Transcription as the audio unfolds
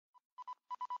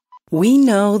We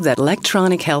know that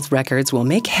electronic health records will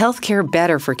make healthcare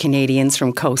better for Canadians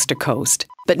from coast to coast.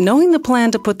 But knowing the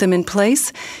plan to put them in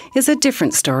place is a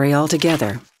different story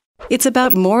altogether. It's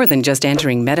about more than just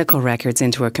entering medical records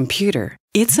into a computer.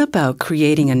 It's about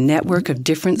creating a network of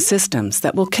different systems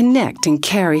that will connect and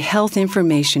carry health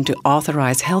information to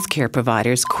authorized healthcare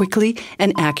providers quickly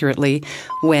and accurately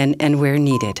when and where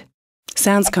needed.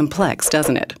 Sounds complex,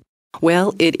 doesn't it?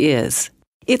 Well, it is.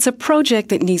 It's a project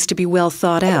that needs to be well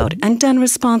thought out and done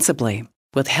responsibly.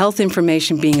 With health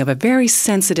information being of a very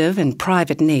sensitive and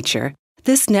private nature,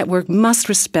 this network must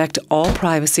respect all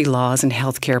privacy laws and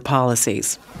healthcare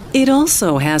policies. It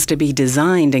also has to be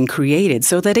designed and created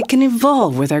so that it can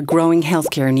evolve with our growing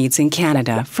healthcare needs in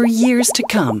Canada for years to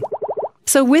come.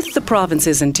 So with the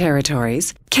provinces and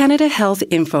territories, Canada Health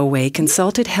InfoWay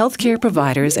consulted healthcare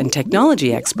providers and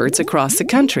technology experts across the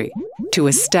country to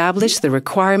establish the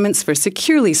requirements for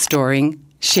securely storing,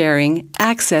 sharing,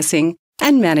 accessing,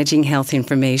 and managing health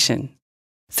information.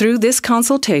 Through this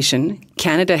consultation,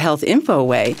 Canada Health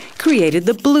InfoWay created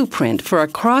the blueprint for a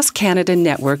cross-Canada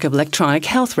network of electronic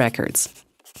health records.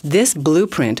 This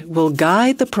blueprint will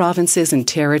guide the provinces and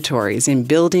territories in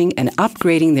building and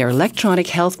upgrading their electronic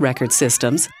health record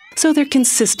systems so they're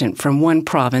consistent from one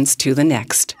province to the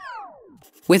next.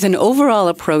 With an overall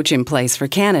approach in place for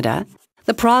Canada,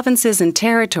 the provinces and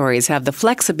territories have the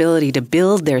flexibility to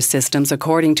build their systems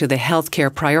according to the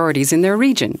healthcare priorities in their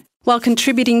region, while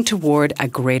contributing toward a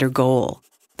greater goal,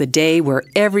 the day where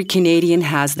every Canadian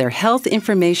has their health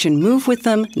information move with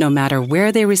them no matter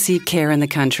where they receive care in the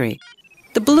country.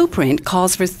 The blueprint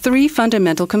calls for 3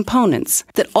 fundamental components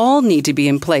that all need to be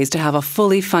in place to have a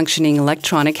fully functioning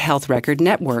electronic health record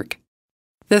network.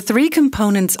 The 3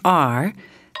 components are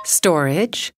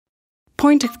storage,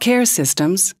 point-of-care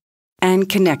systems, and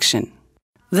connection.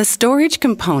 The storage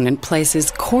component places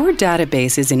core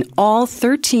databases in all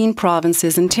 13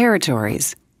 provinces and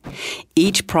territories.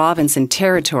 Each province and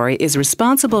territory is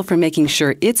responsible for making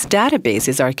sure its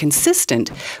databases are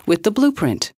consistent with the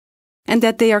blueprint, and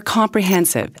that they are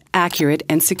comprehensive, accurate,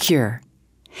 and secure.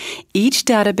 Each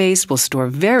database will store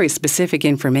very specific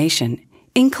information,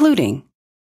 including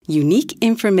unique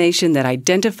information that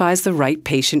identifies the right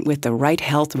patient with the right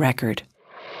health record,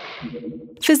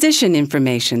 physician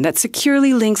information that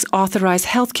securely links authorized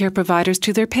healthcare providers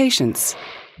to their patients,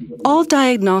 all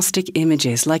diagnostic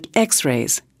images like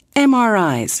X-rays,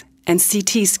 MRIs, and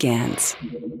CT scans,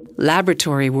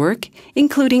 laboratory work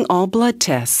including all blood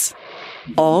tests,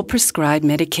 all prescribed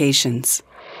medications,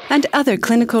 and other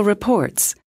clinical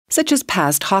reports, such as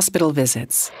past hospital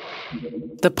visits.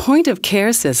 The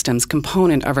point-of-care systems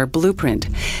component of our blueprint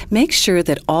makes sure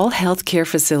that all healthcare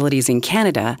facilities in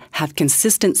Canada have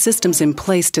consistent systems in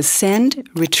place to send,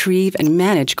 retrieve, and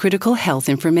manage critical health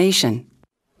information.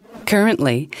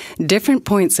 Currently, different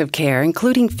points of care,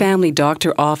 including family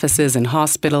doctor offices and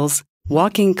hospitals,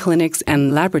 walk-in clinics,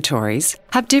 and laboratories,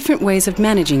 have different ways of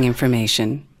managing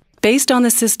information. Based on the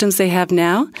systems they have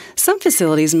now, some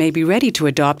facilities may be ready to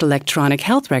adopt electronic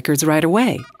health records right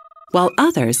away, while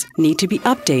others need to be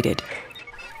updated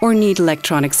or need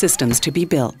electronic systems to be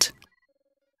built.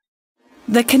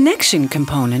 The connection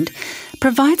component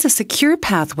provides a secure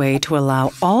pathway to allow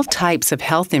all types of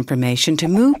health information to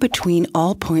move between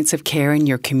all points of care in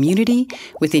your community,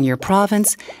 within your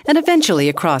province, and eventually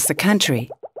across the country.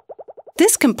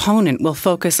 This component will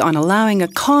focus on allowing a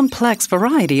complex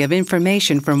variety of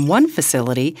information from one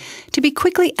facility to be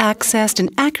quickly accessed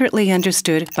and accurately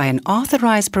understood by an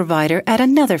authorized provider at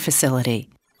another facility.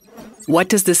 What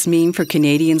does this mean for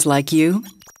Canadians like you?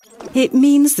 It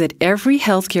means that every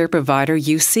healthcare provider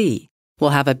you see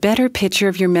will have a better picture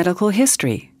of your medical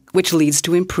history, which leads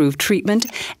to improved treatment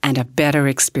and a better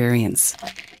experience.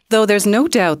 Though there's no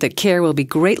doubt that care will be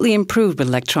greatly improved with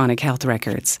electronic health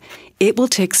records, it will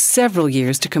take several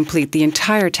years to complete the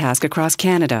entire task across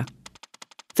Canada.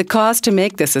 The cost to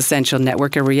make this essential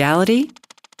network a reality?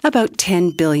 About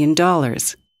 $10 billion,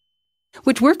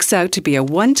 which works out to be a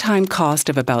one-time cost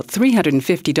of about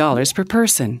 $350 per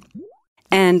person.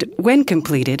 And when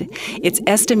completed, it's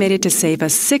estimated to save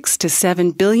us $6 to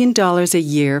 $7 billion a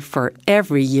year for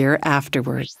every year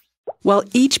afterward. While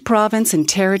each province and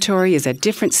territory is at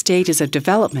different stages of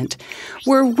development,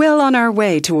 we're well on our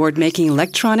way toward making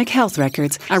electronic health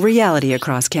records a reality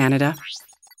across Canada.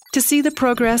 To see the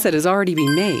progress that has already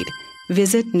been made,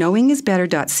 visit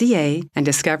knowingisbetter.ca and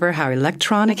discover how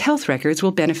electronic health records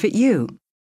will benefit you.